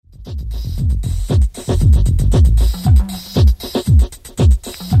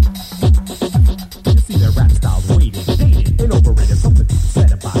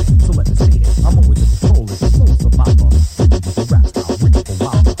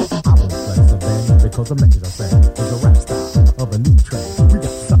the message I said is a rap style of a new trend. We got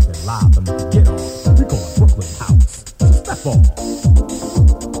something live to make you get on. We call it Brooklyn House. So step on.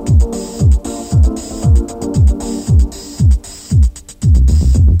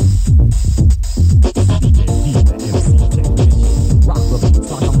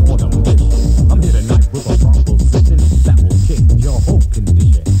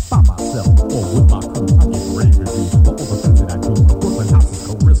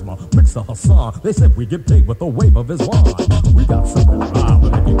 They said we get paid with the wave of his wand. We got something live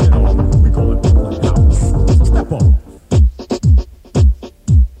and if you get on, we call it Brooklyn House. So step on.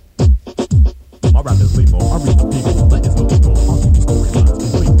 My rap is lethal, I read the people, like it's no people. I'll give you storylines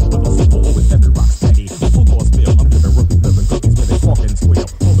complete with a sequel, always every rock steady. Full course meal, I'm giving rookies living cookies when they walk and squeal.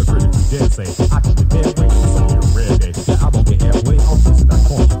 All the critics who dare say, I can be their way, it's only a rare day. Yeah, I won't get halfway, I'll twist it, I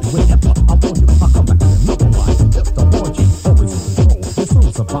call you. Whenever I want you, I'll come back in another life. Just to warn you, always in control, your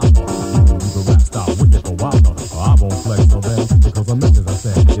soul's survival. I won't flex no them because the message I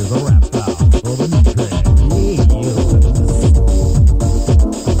said is a rap style for the new trend.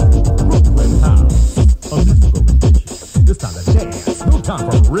 Brooklyn House, a musical rendition. This time to dance, no time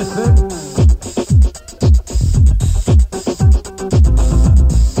for riffing.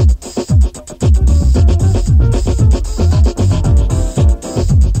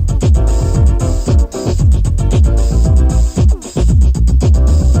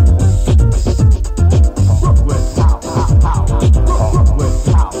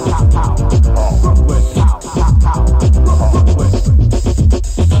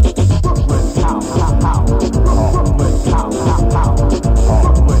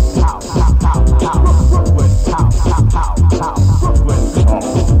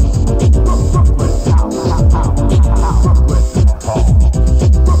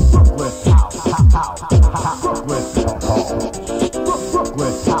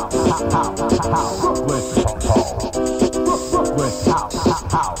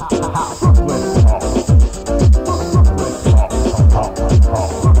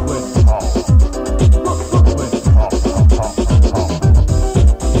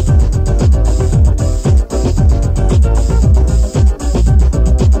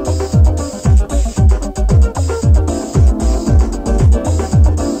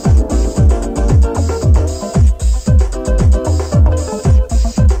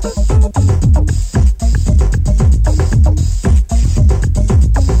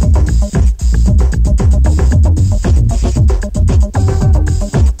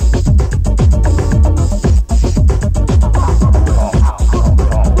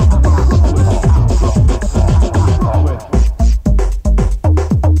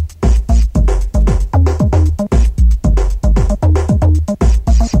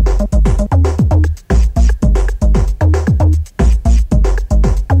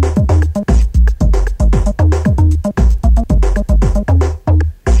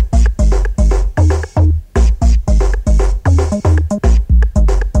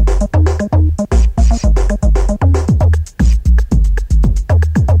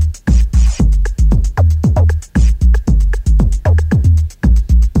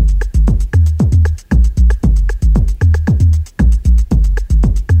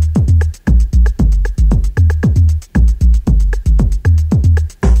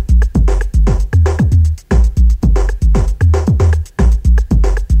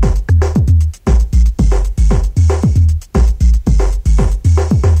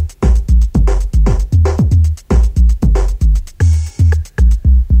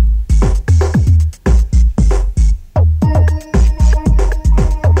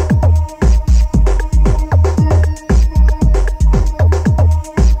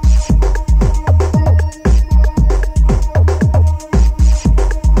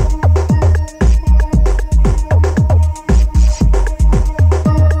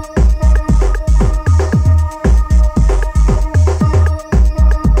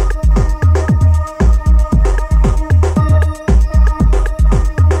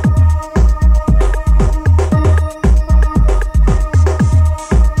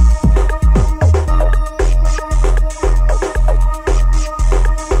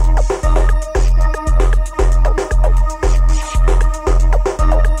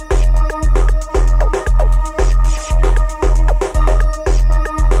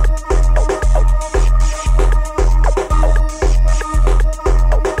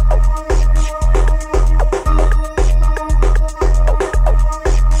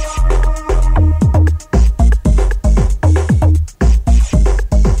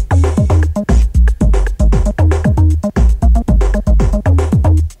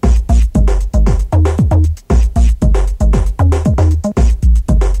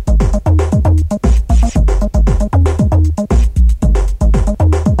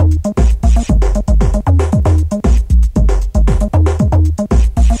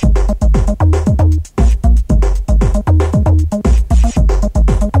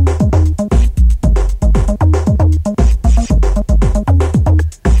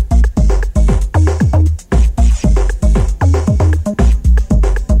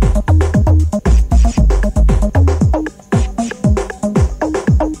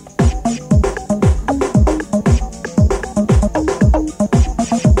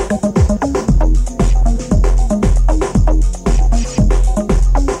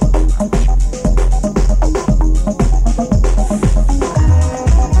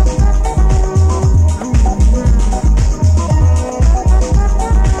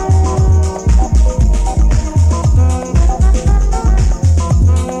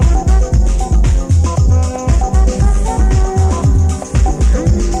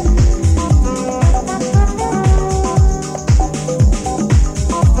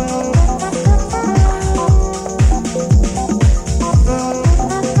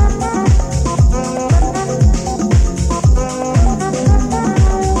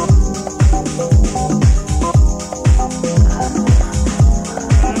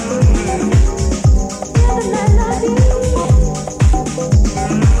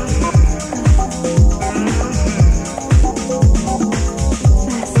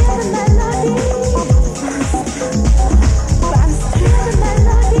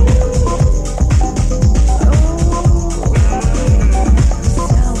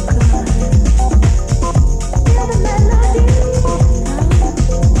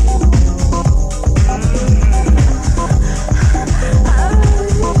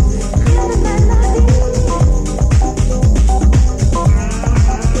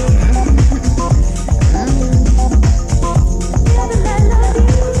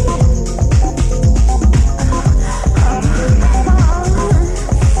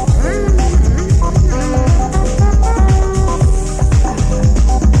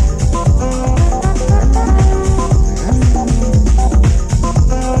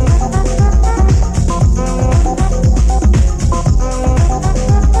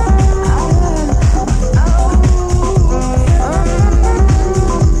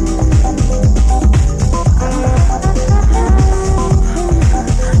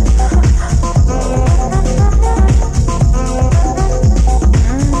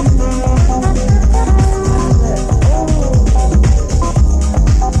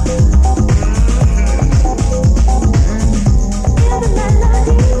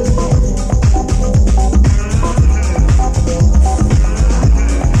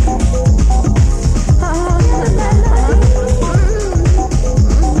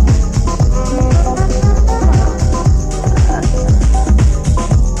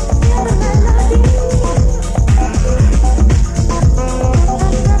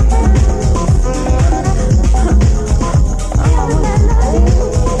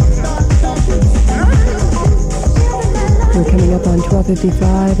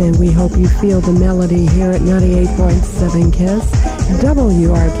 8:55, and we hope you feel the melody here at 98.7 KISS,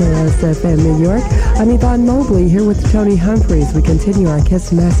 WRKS FM New York. I'm Yvonne Mobley here with Tony Humphries. We continue our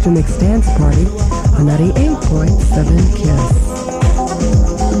KISS Mastermix dance party on 98.7 KISS.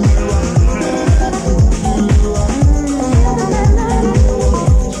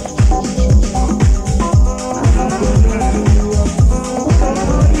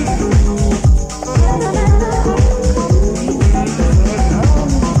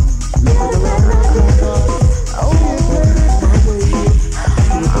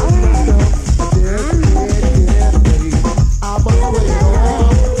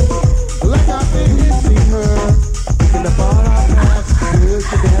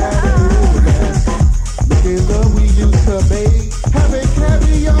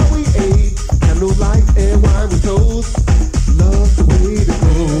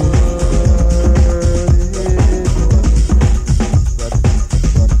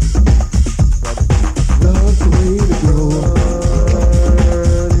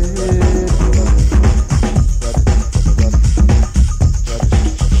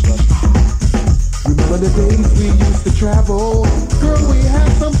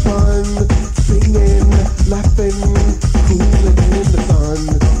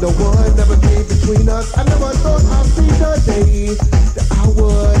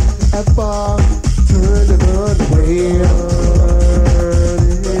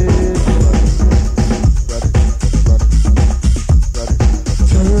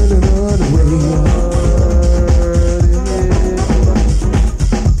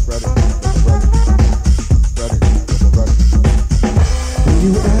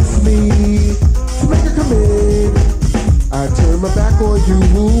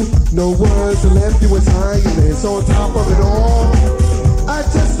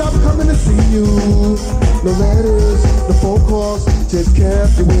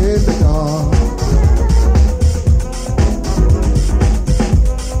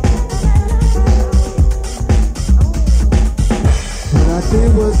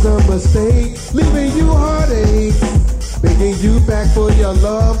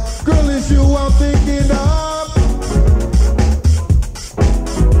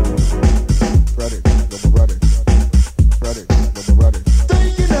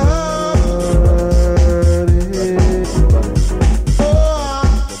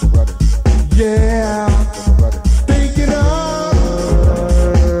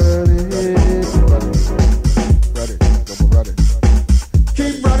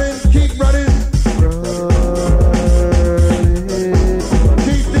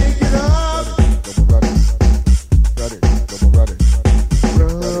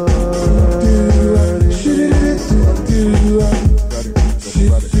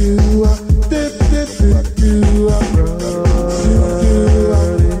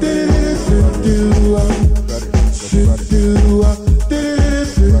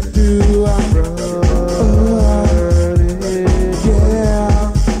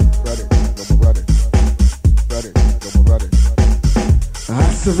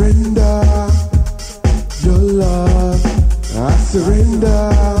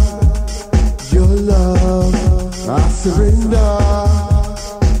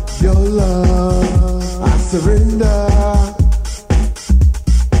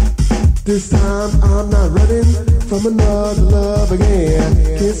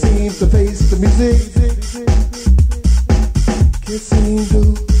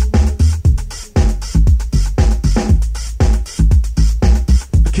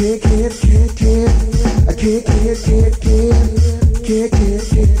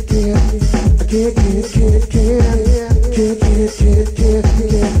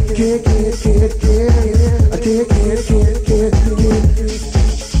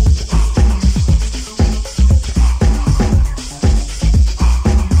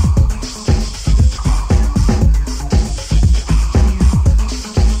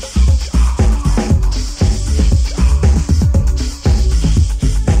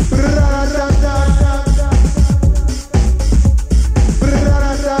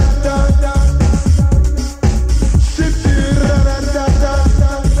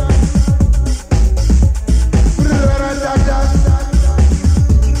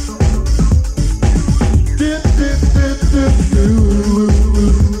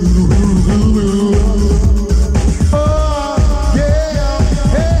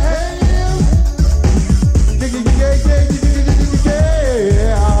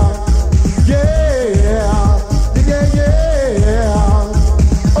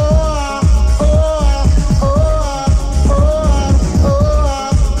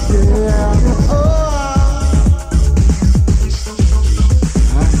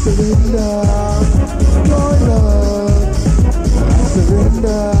 surrender your love. I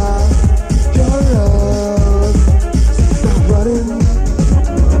surrender your love. Stop running.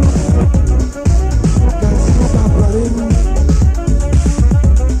 Gotta stop running.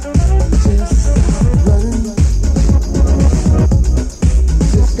 Just stop running.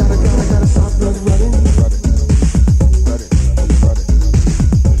 Just gotta stop running.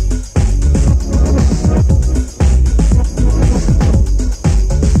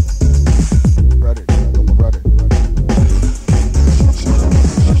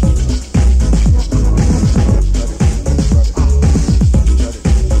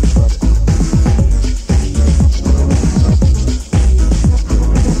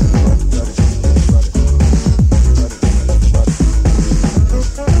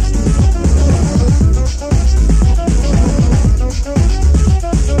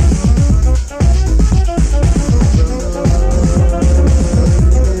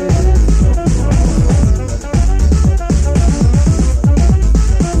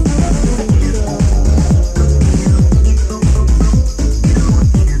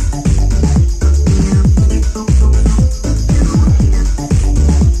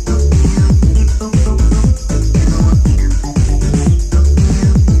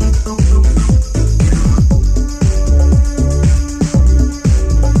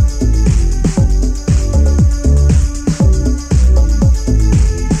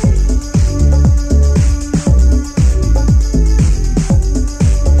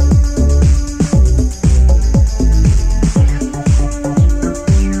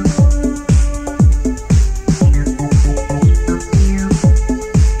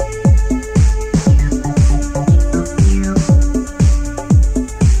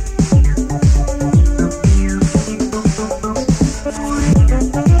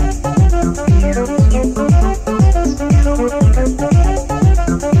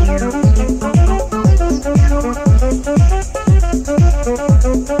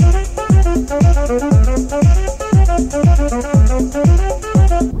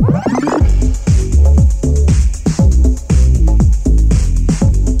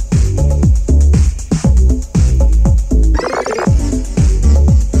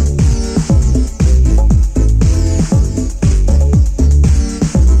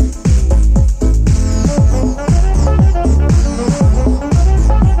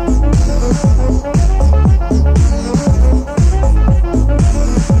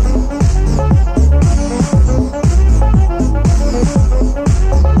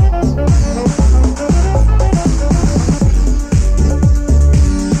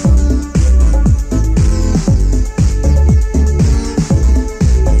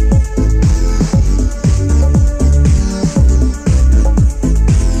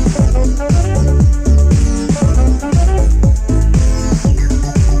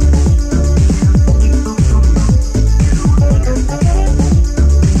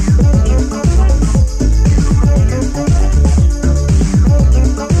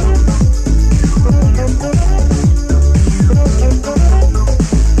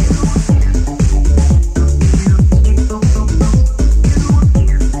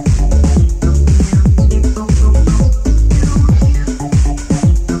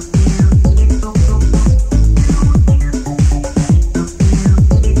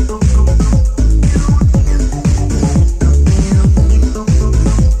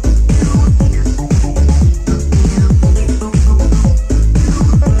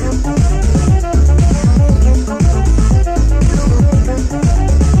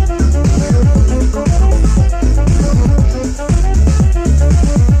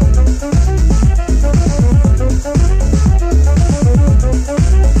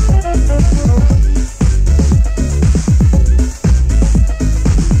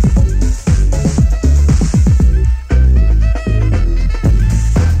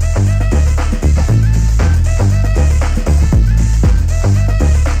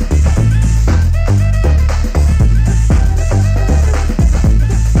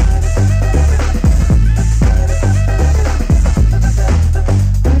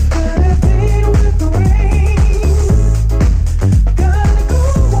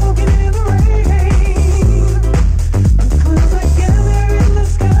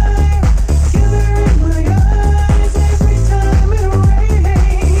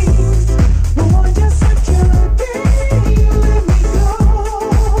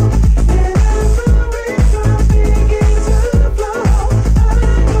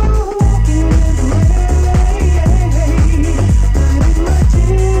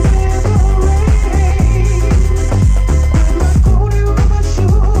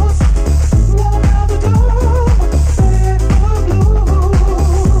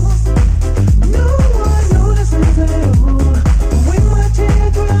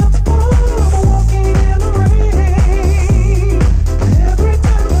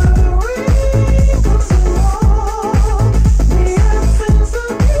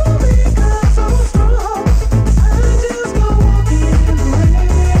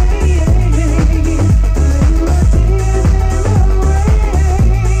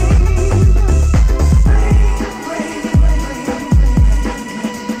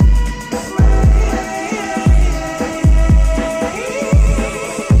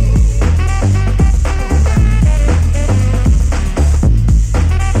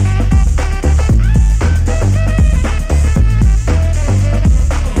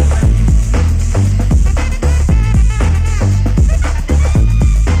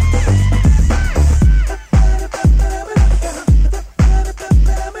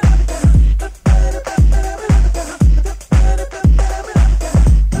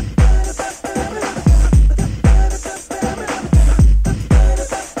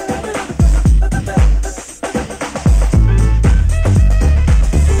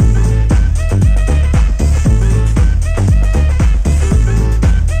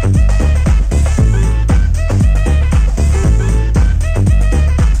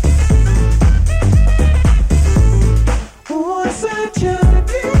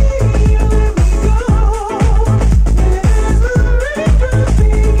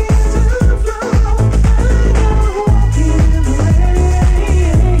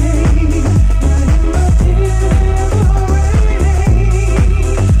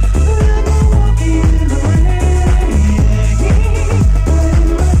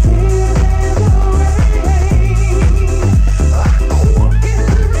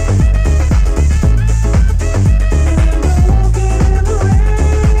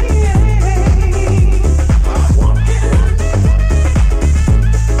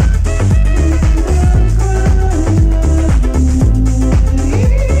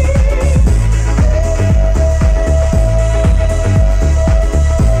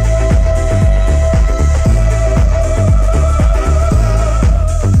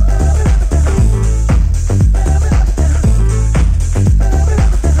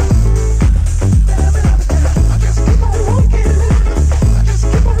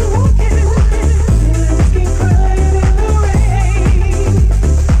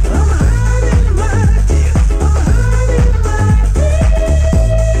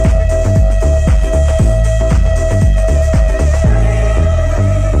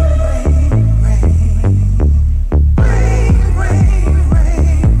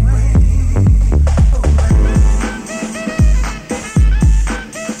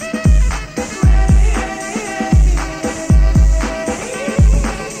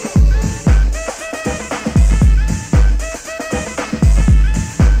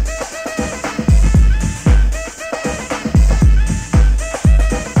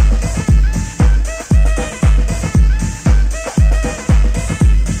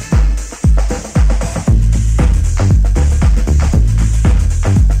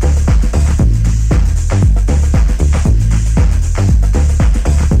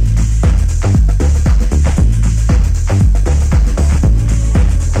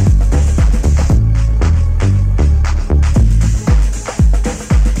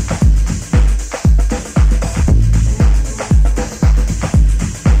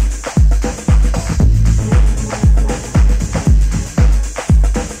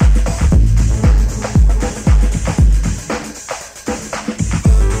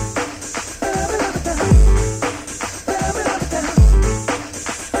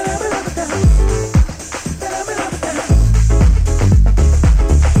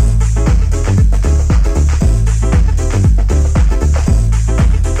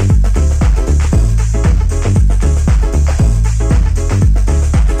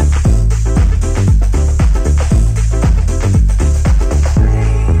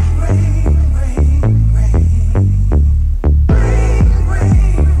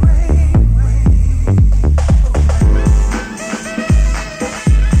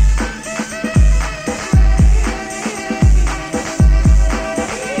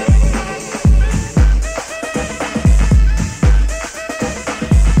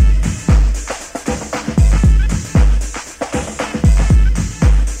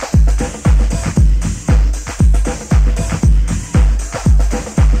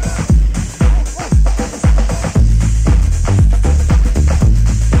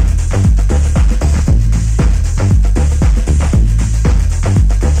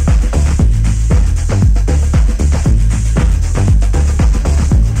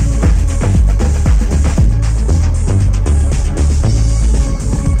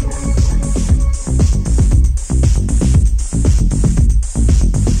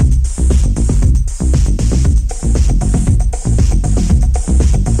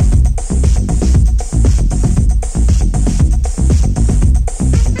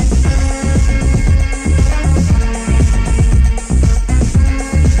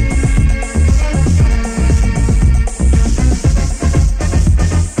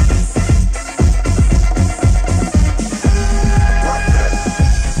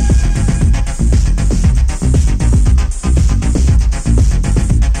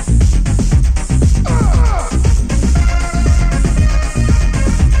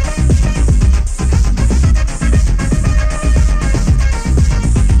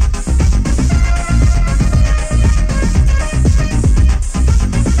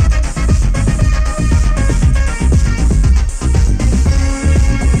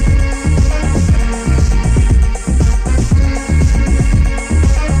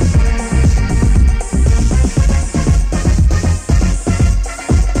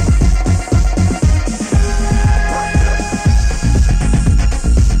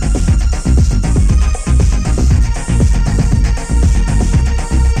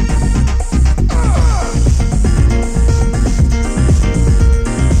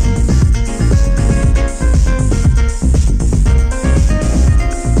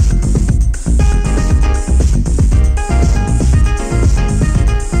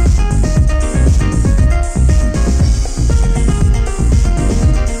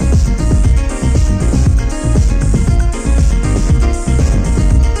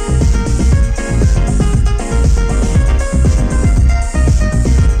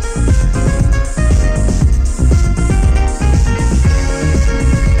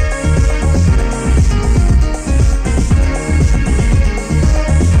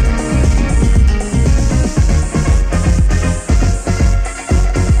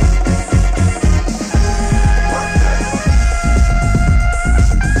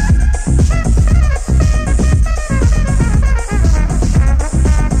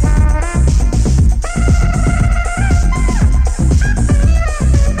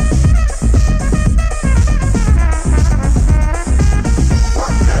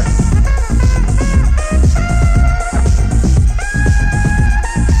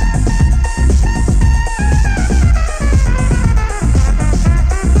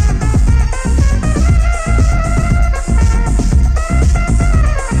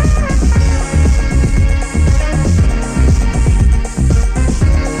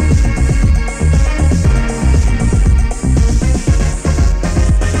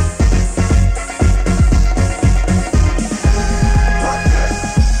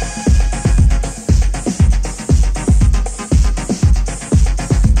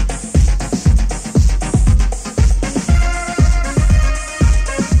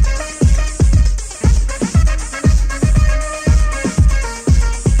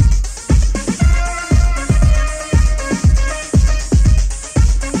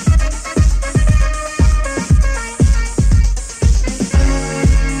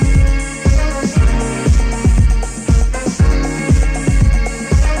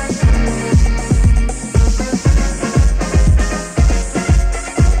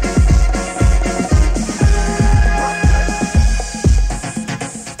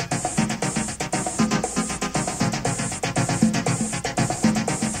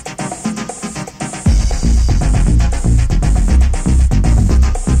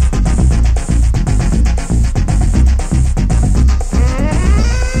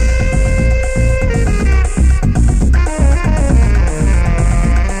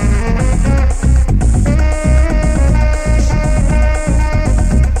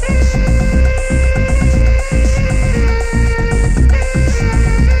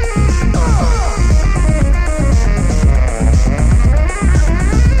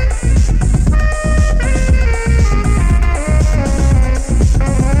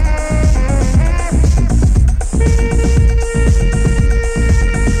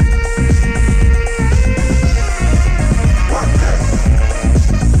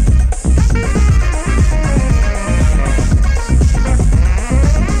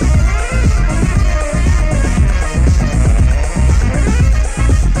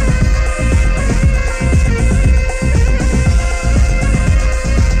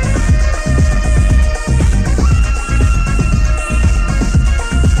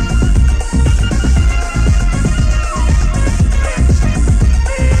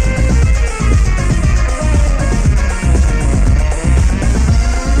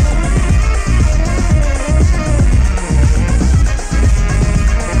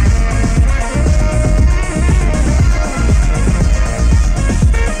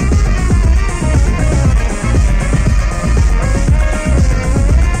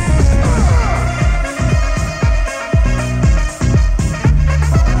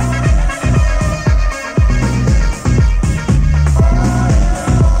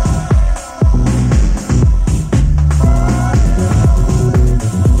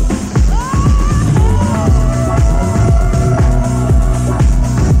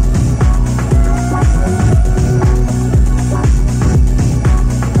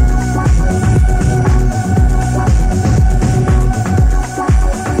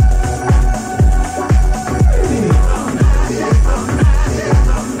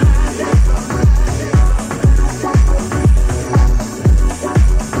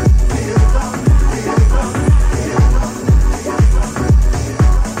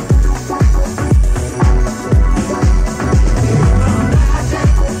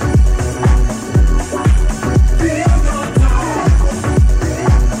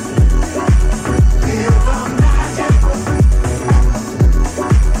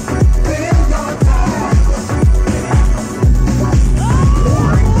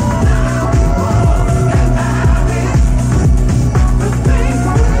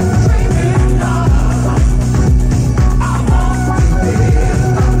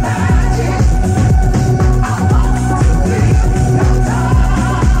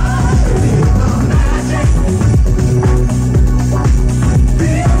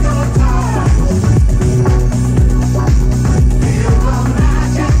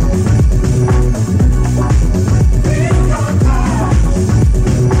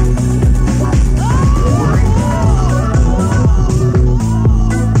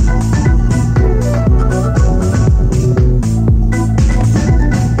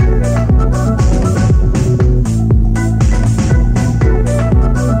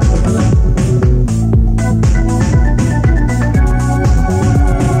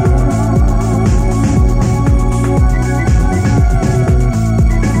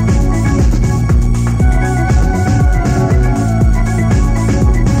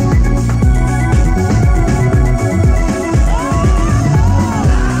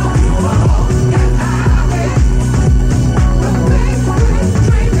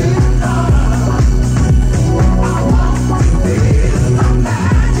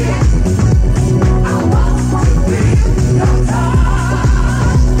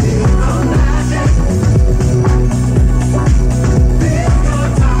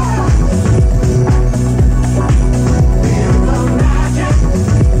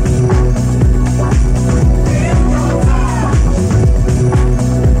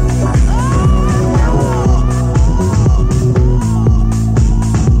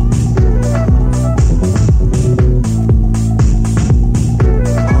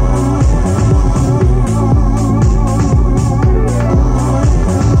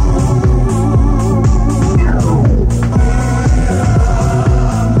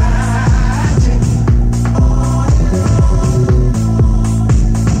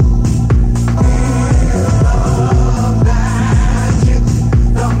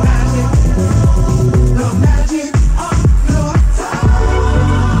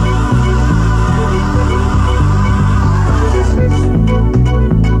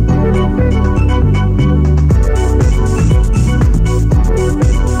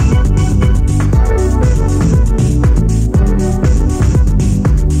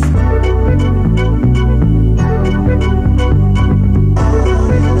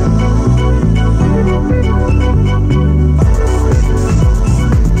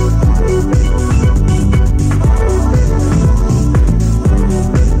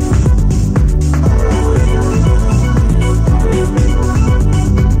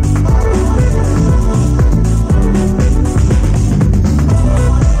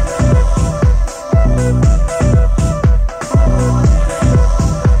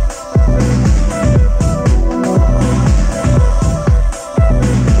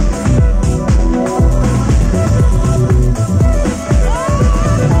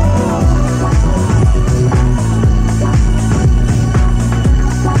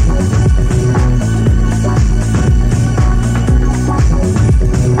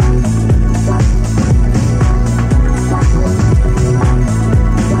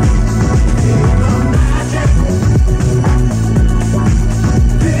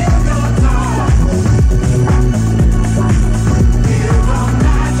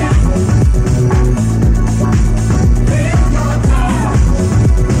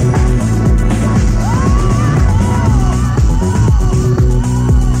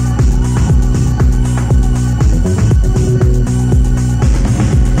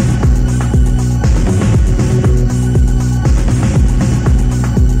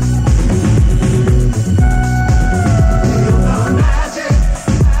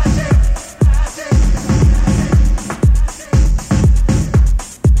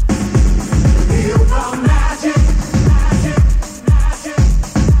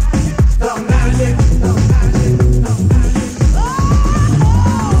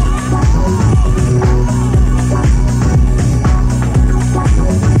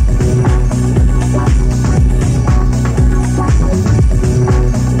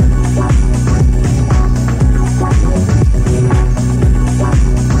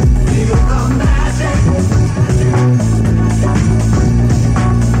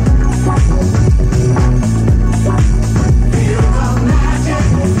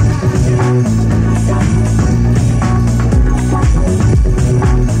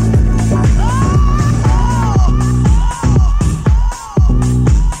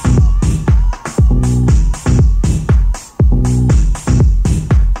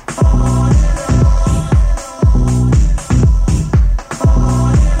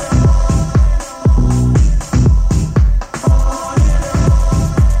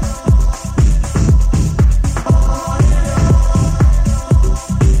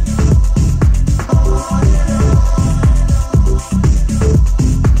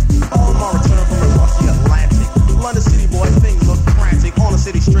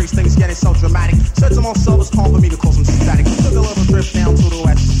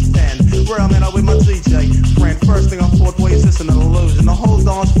 met up with my DJ friend. First thing I thought, boy, is this an illusion? The whole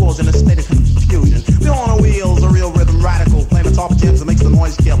dance floor's in a state of confusion. We on the wheels, a real rhythm radical. Playing the top of jams that makes the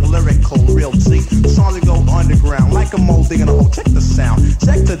noise get lyrical, real deep. Songs that go underground, like a mole digging a hole. Check the sound,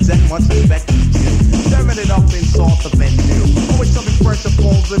 check the deck, much respect to you. Stirring it up in salt the venue. Always something fresh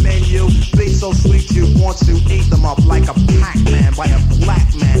upon the menu. Beats so sweet you want to eat them up like a Pac-Man by a black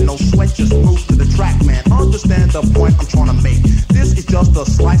man. No sweat, just move to the track, man. Understand the point I'm trying to make. This is just a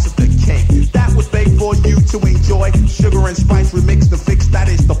slice of the cake that was baked for you to enjoy. Sugar and spice remixed and fixed, that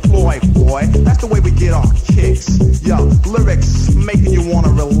is the ploy, boy. That's the way we get our kicks. Yo, lyrics making you wanna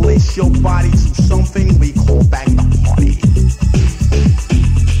release your body to something we call bang the party.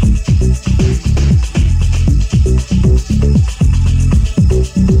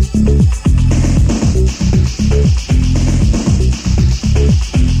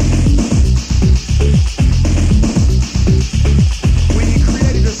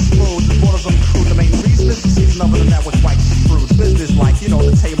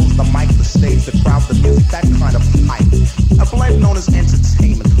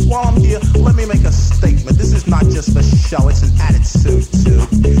 It's an attitude too,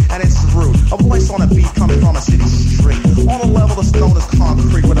 and it's rude. A voice on a beat coming from a city street. On a level that's known as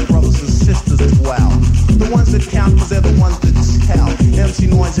concrete, where the brothers and sisters dwell. The ones that count, cause they're the ones that tell. MC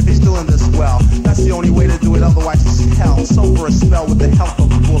Noise, if he's doing this well, that's the only way to do it, otherwise it's hell. So for a spell with the help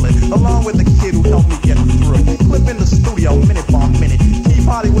of a bullet, along with the kid who helped me get through. Clip in the studio, minute by minute. Keep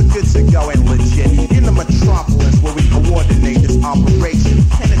Hollywood good to go and legit. In the metropolis, where we coordinate this operation.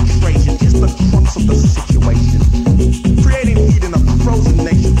 Penetration is the crux of the situation. Creating heat in a frozen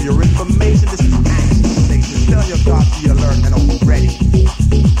nation. For your information, this is action station. Tell your God to be alert and I'm ready.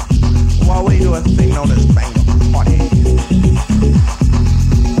 While we do a thing known as bang the party.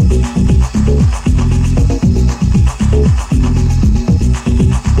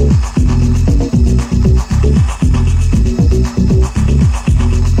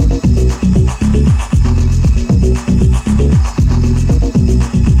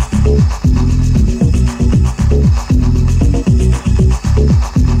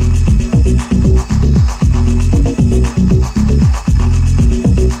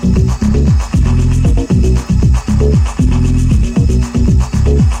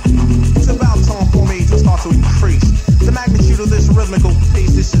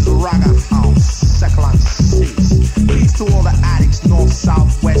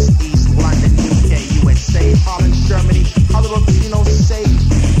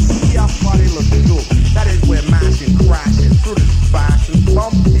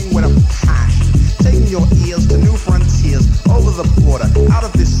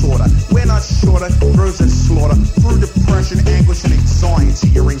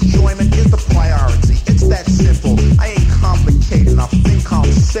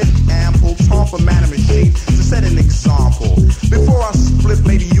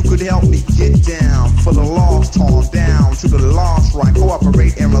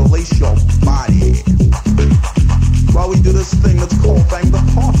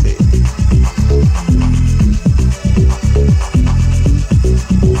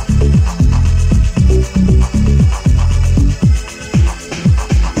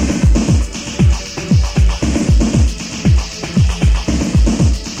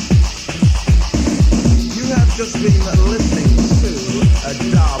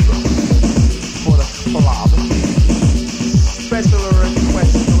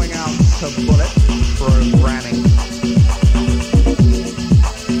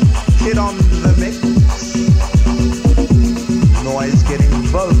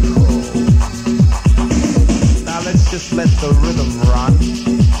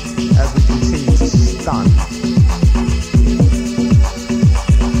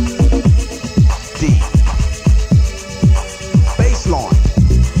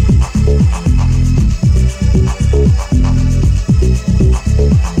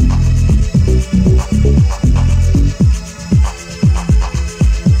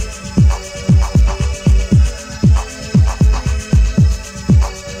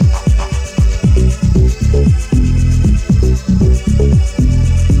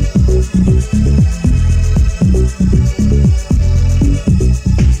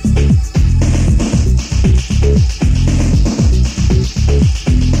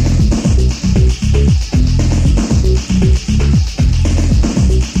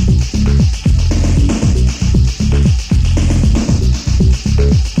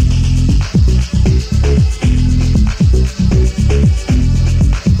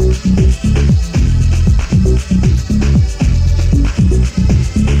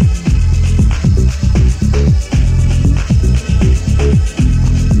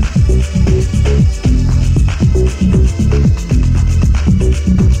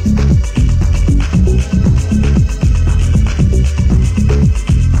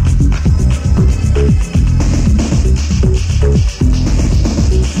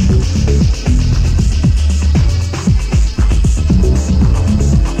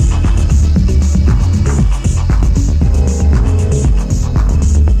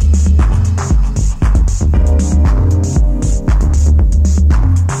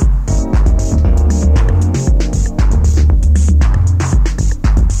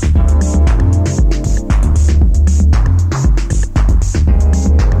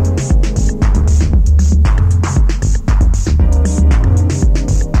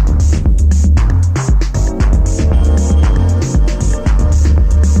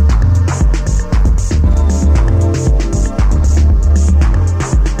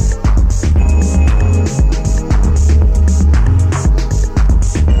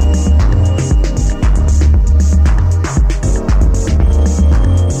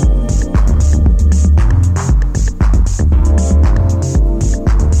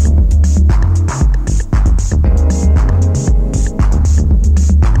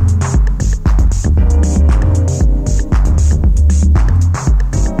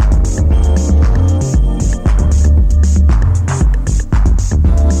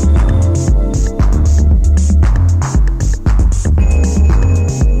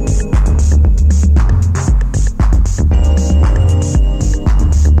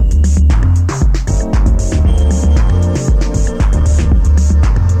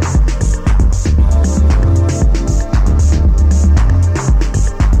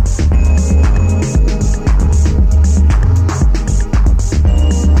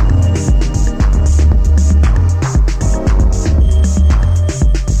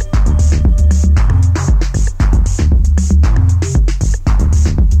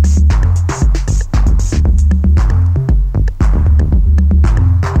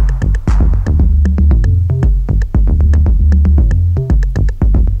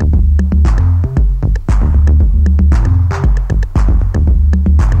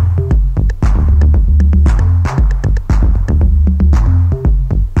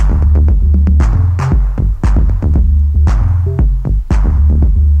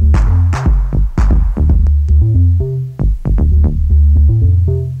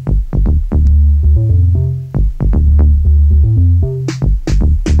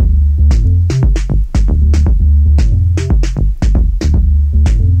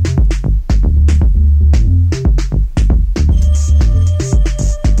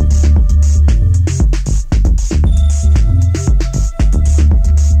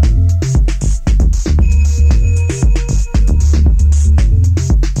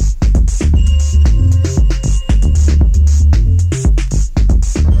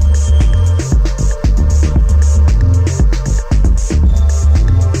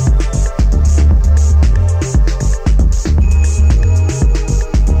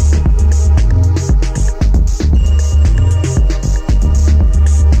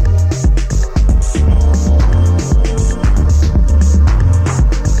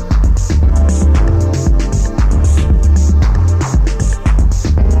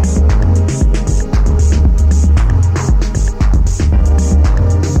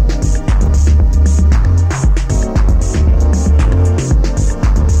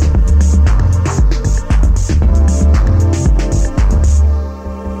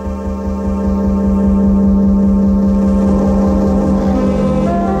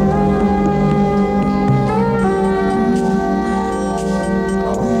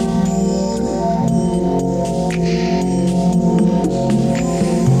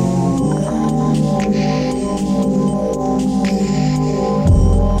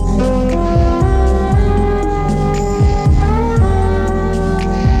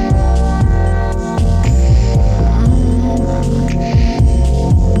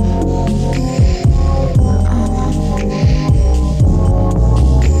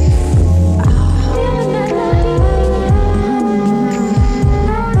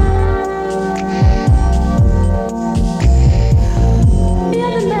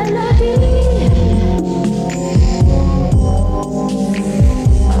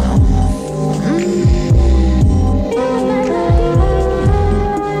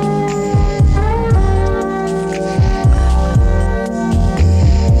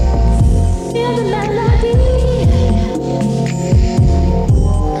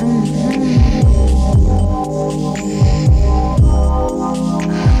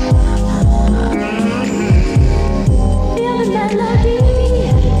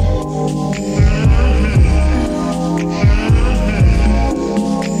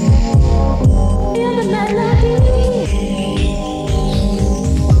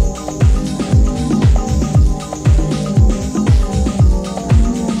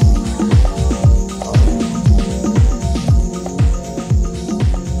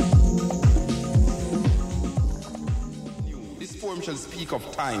 shall speak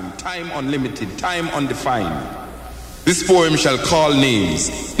of time, time unlimited, time undefined. This poem shall call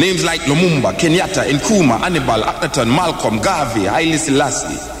names, names like Lumumba, Kenyatta, Nkrumah, Hannibal, Akhenaton, Malcolm, Garvey, Haile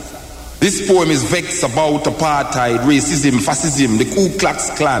Selassie. This poem is vexed about apartheid, racism, fascism, the Ku Klux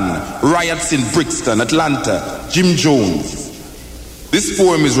Klan, riots in Brixton, Atlanta, Jim Jones. This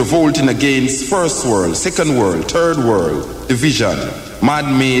poem is revolting against first world, second world, third world, division,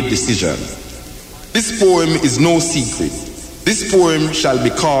 man-made decision. This poem is no secret. This poem shall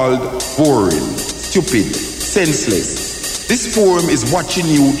be called boring, stupid, senseless. This poem is watching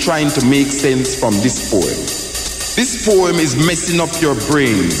you trying to make sense from this poem. This poem is messing up your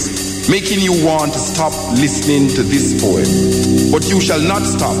brains, making you want to stop listening to this poem. But you shall not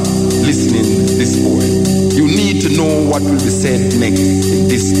stop listening to this poem. You need to know what will be said next in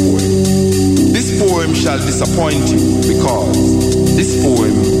this poem. This poem shall disappoint you because this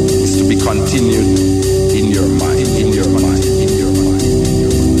poem is to be continued in your mind, in your mind, in your mind, in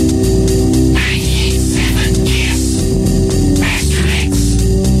your mind. 98.7 Kiss Mastermix.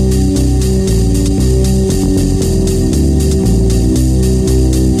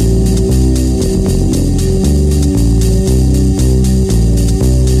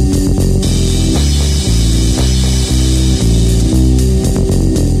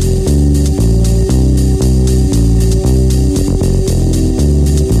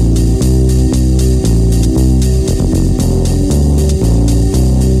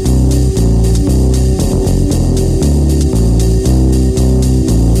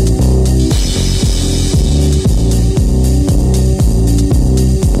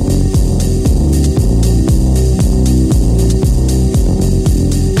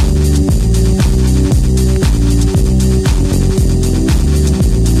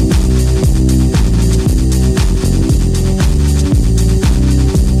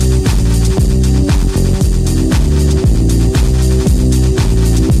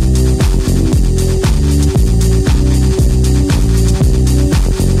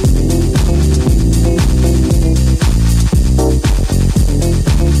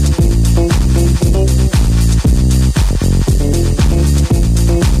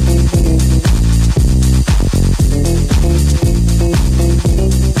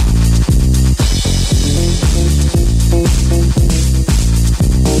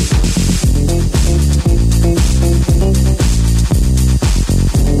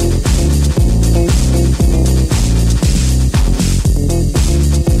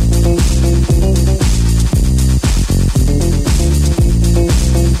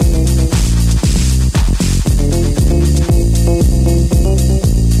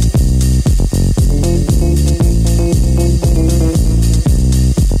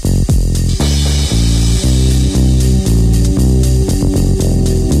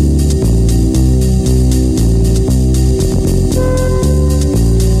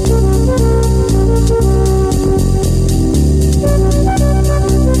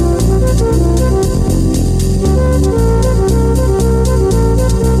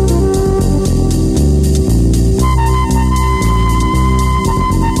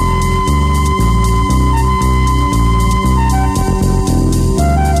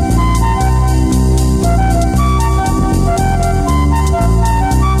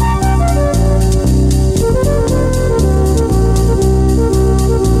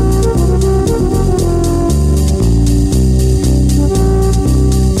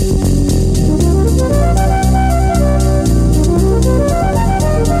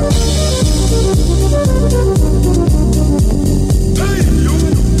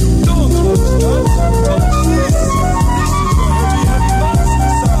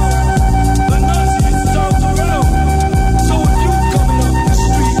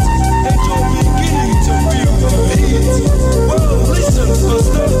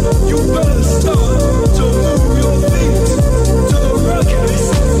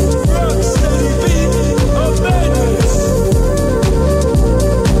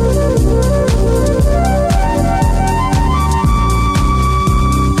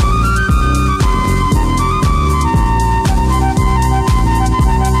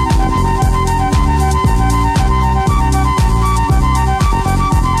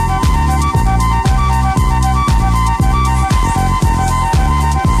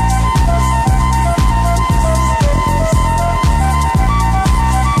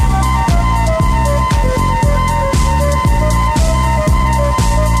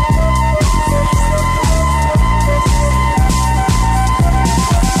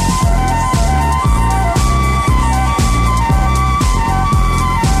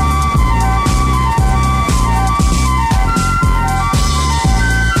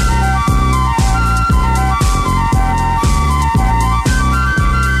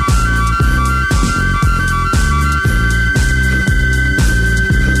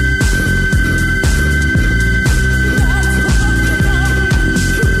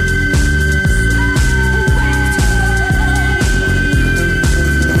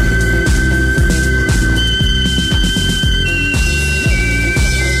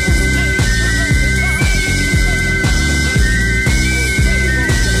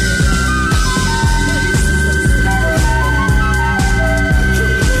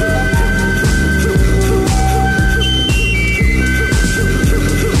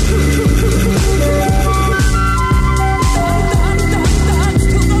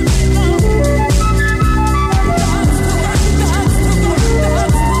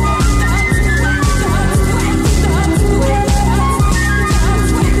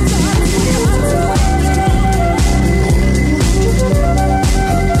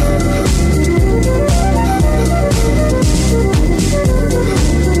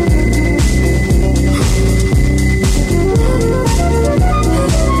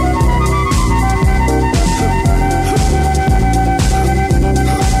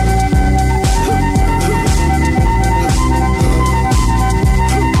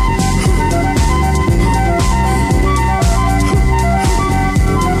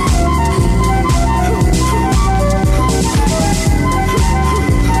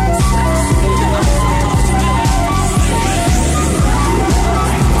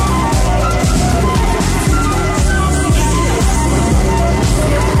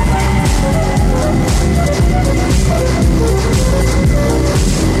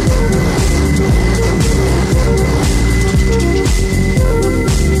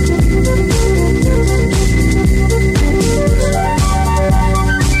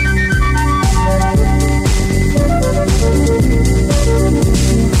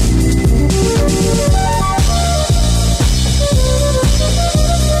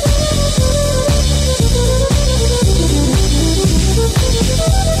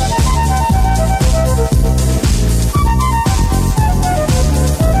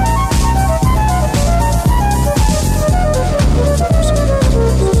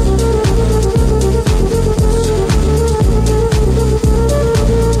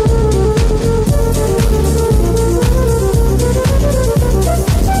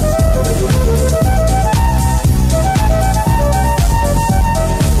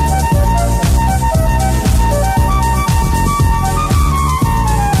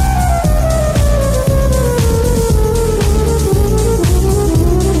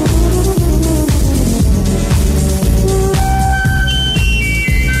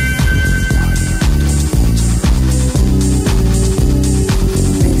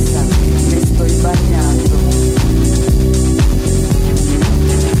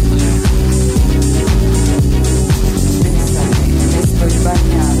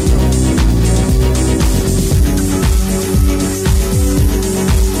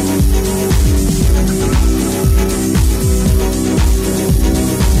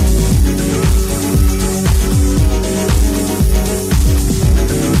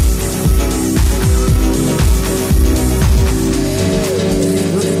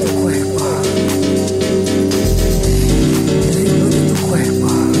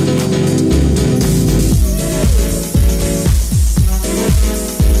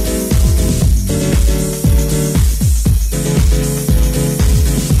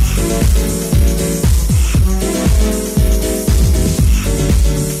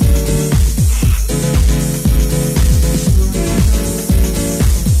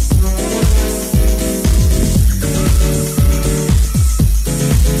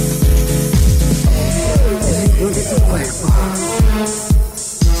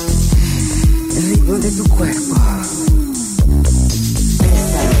 de tu cuerpo.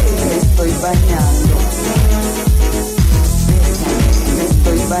 Bésame, me estoy bañando. Bésame, me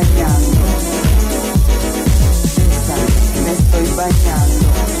estoy bañando. Bésame, me estoy bañando.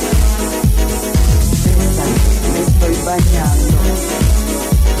 Bésame, me estoy bañando.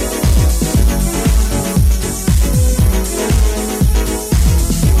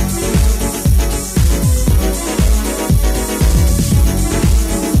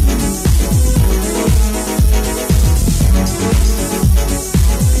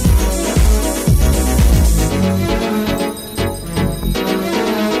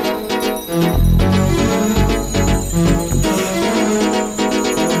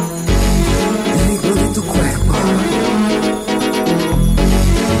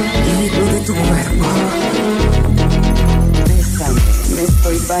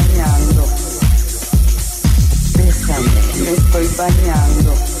 Bañando, bésame, me estoy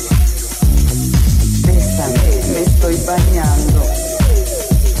bañando, bésame, me estoy bañando,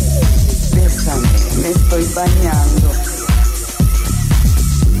 bésame, me estoy bañando.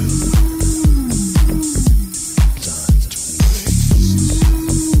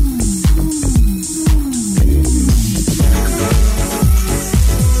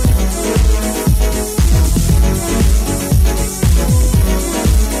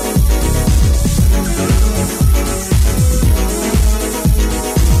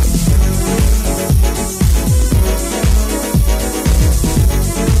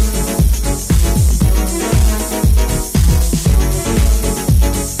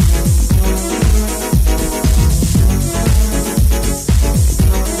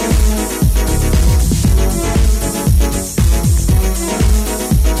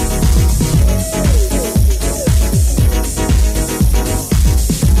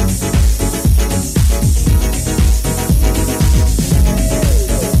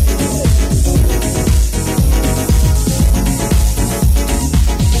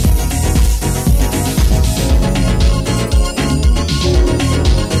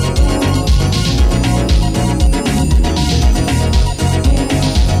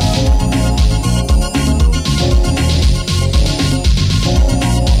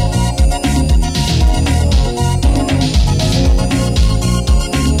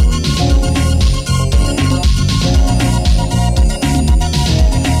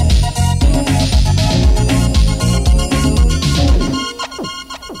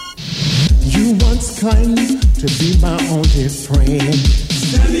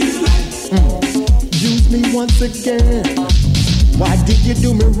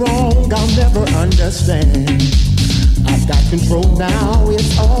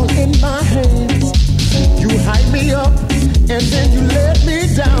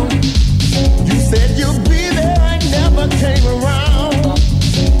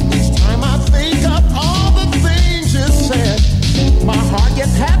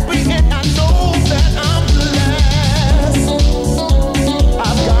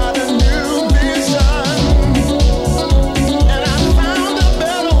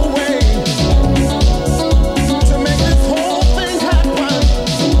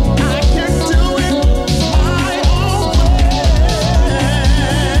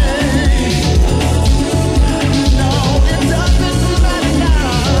 Doesn't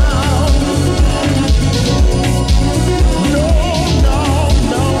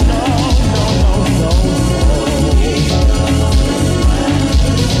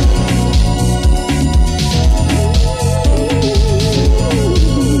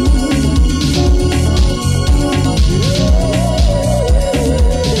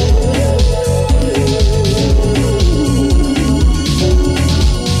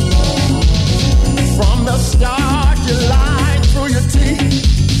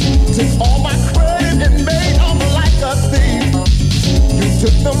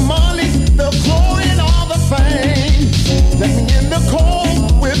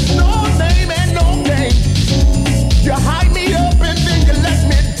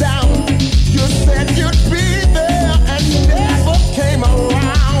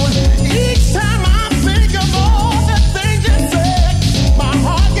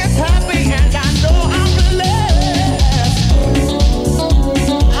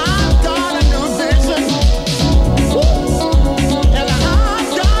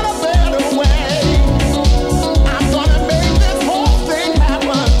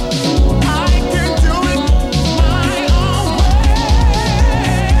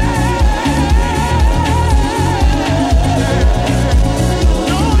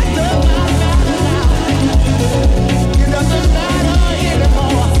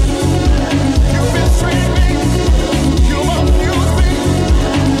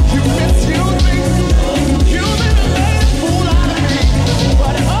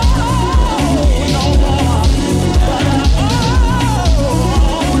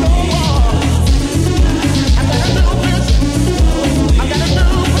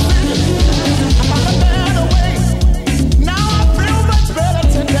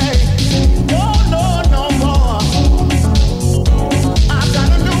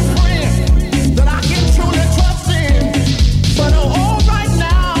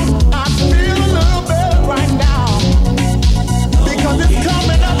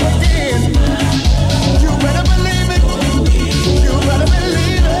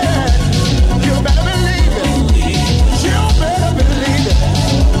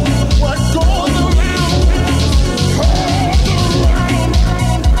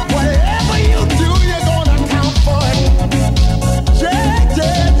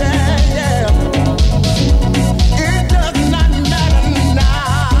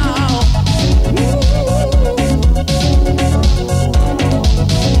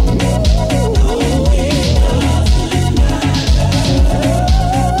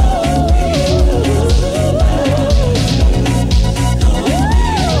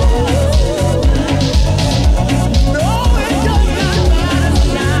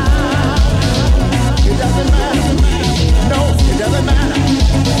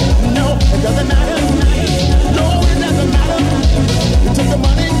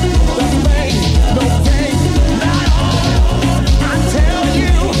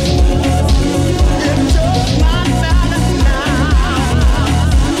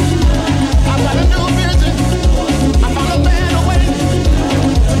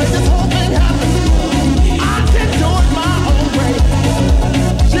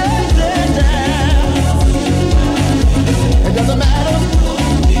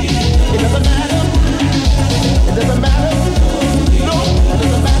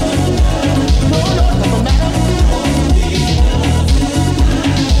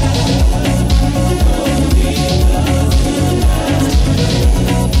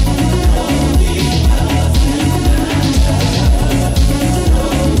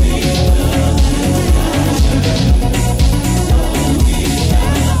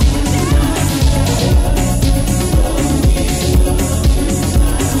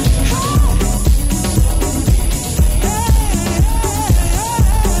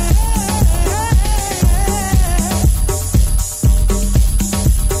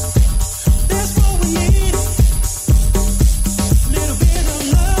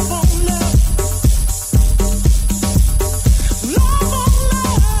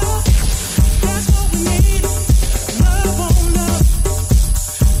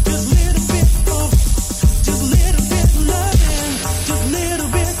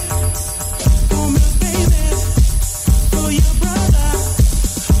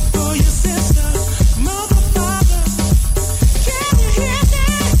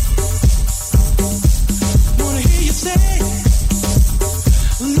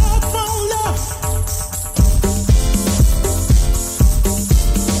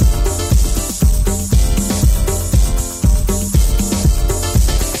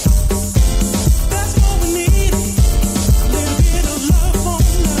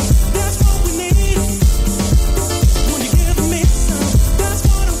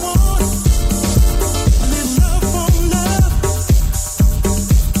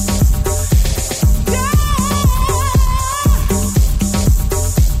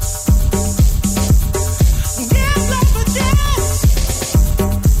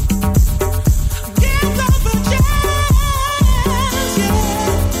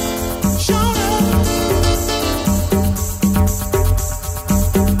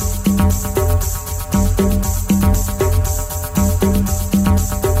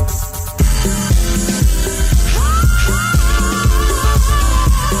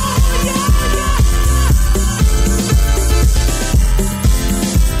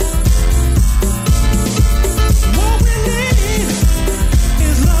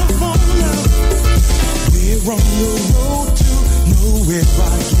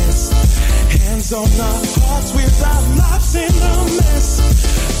Hands on our hearts with our lives in a mess.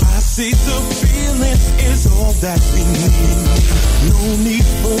 I see the feeling is all that we need. No need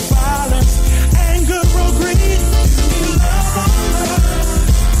for violence, anger or greed. Love on love,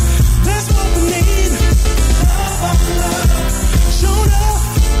 that's what we need. Love on love, show love.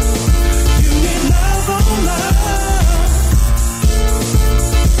 You need love on love.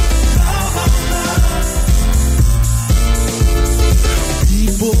 Love on love.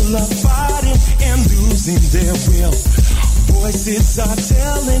 People are fighting and losing their will. Voices are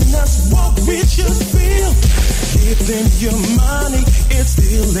telling us what we should feel. Giving your money, it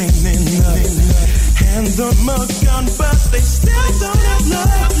still ain't enough. Hand them a gun, but they still don't have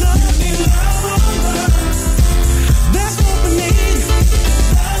love. You need love on love. That's what we need.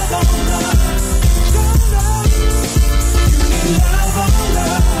 Love on love. Show love. You need love on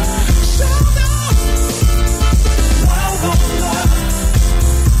love. Show love. Love on love.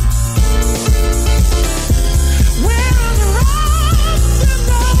 We're on the road to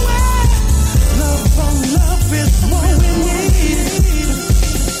nowhere. Love on love is what we need.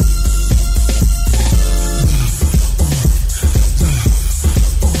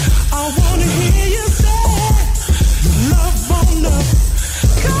 I wanna hear you say, love on love.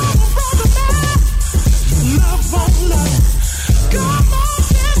 Come on, brother man. Love on love. Come on,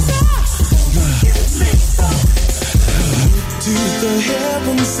 sister. Give me some. Look to the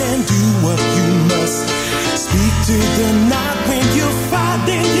heavens and do what you must. Speak to the night when you're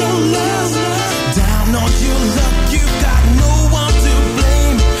fighting your love. Down on your luck, you got no one to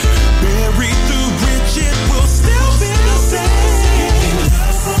blame. Buried through bridge, it will still be the same.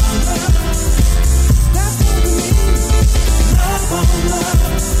 Love on love, that's what we need. Love on love,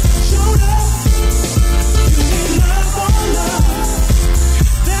 show love. You need love on love,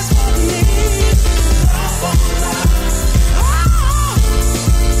 that's what we need. Love on love.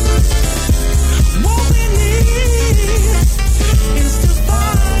 What we need is to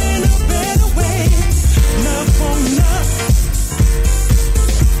find a better way. Love on love.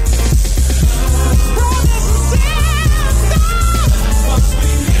 Brothers and sisters,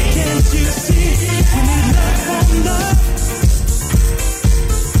 can't you see? We need love on love.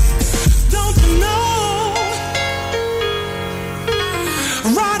 Don't you know?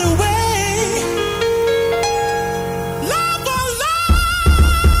 Right away. Love on love.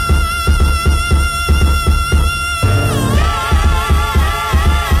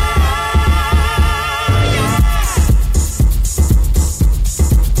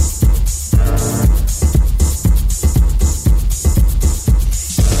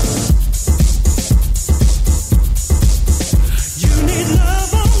 You need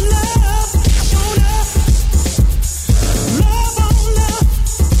love on love. Show love. Love on love.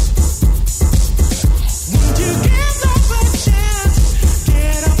 Won't you give love a chance?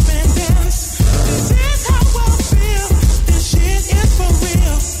 Get up and dance. This is how I feel. This shit is for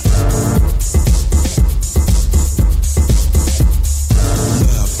real. Love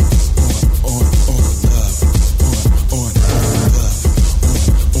on love. On love. On love. On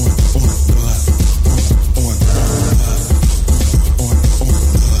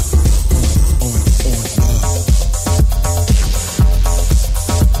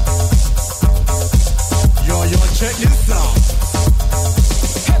Yo, check this out.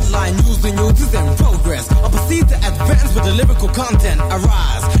 Headline news and news is in progress. I proceed to advance with the lyrical content.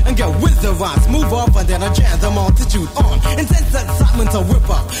 Arise and get with the rhymes. Move up and then I jam the multitude on. Intense excitement to whip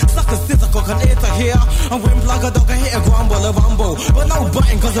up. Sucker since I can ear to hear. And when plug a dog can hit a grumble, a rumble. But no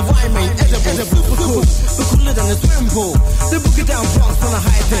biting cause the rhyme ain't edible. Super cool, but cooler than a swim pool. They book it down Bronx on a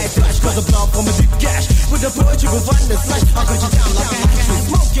high day flash. Cause the blood from a deep gash. With the poetry with violence slash. I cut you down like an action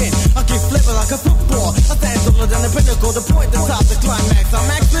smoking. I keep flavor like a football. I stand taller than a pinnacle. The point, the top, the climax. I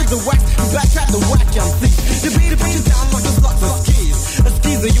max with the wax. Backtrack the whack and see. The beat you down like a slot of skis. A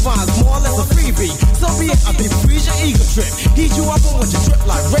skeezer you rhymes more or less a freebie. So be it, I be freeze your ego trip. Heat you up on what you trip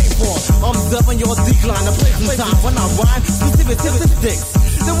like rainfall. I'm observing your decline. I play some time when I rhyme. Specific statistics.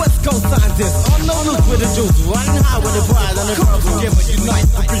 The West Coast scientists on no look with the juice. Riding high with the pride and the girls who give it unite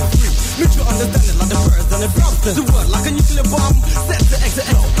to be free. Mutual understanding like the birds and the bouncers. The word like a nuclear bomb. Set to exit.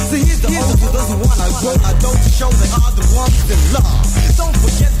 So here's the old who doesn't want to grow. I don't to show they are the ones in love. Don't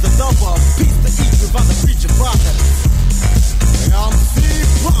forget the love of peace to eat without the preacher brother. I'm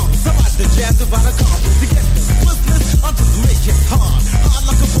C-Bomb. Somebody the jazz about a conference to get this business. I'll just make it hard. Hard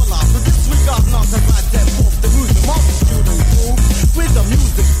like a pull-off. So disregard nonsense I set forth the music. Multitude and groove. With the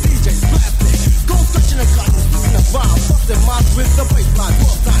music, DJ's plastic. Go stretching the cotton, speaking of rhyme. Busting minds with the baseline.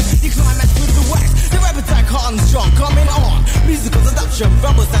 Full time. He climax with the wax. The rap attack hard and strong. Coming on. Musical seduction.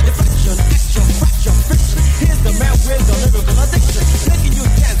 Rebel satisfaction. Action, fraction, fiction. Here's the man with the lyrical addiction. Making you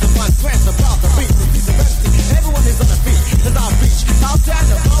dance and find friends about the beat.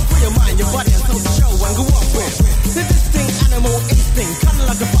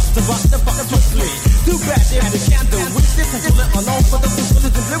 to bust the bucket swiftly. Too bad they had a candle with this and pull it alone for the fool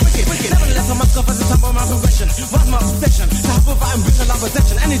is simply wicked. Nevertheless, I myself as a time of my progression. What's my obsession? To have a fight and bring a lot of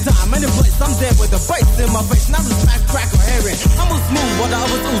attention. Anytime, any place, I'm there with the bass in my face. Now the smack, crack, or hearing. I'm a smooth while the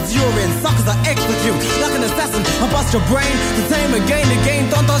others ooze urine. Suckers I execute like an assassin. I bust your brain to tame and gain the game.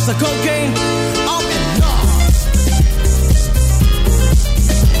 Don't touch the cocaine. I'll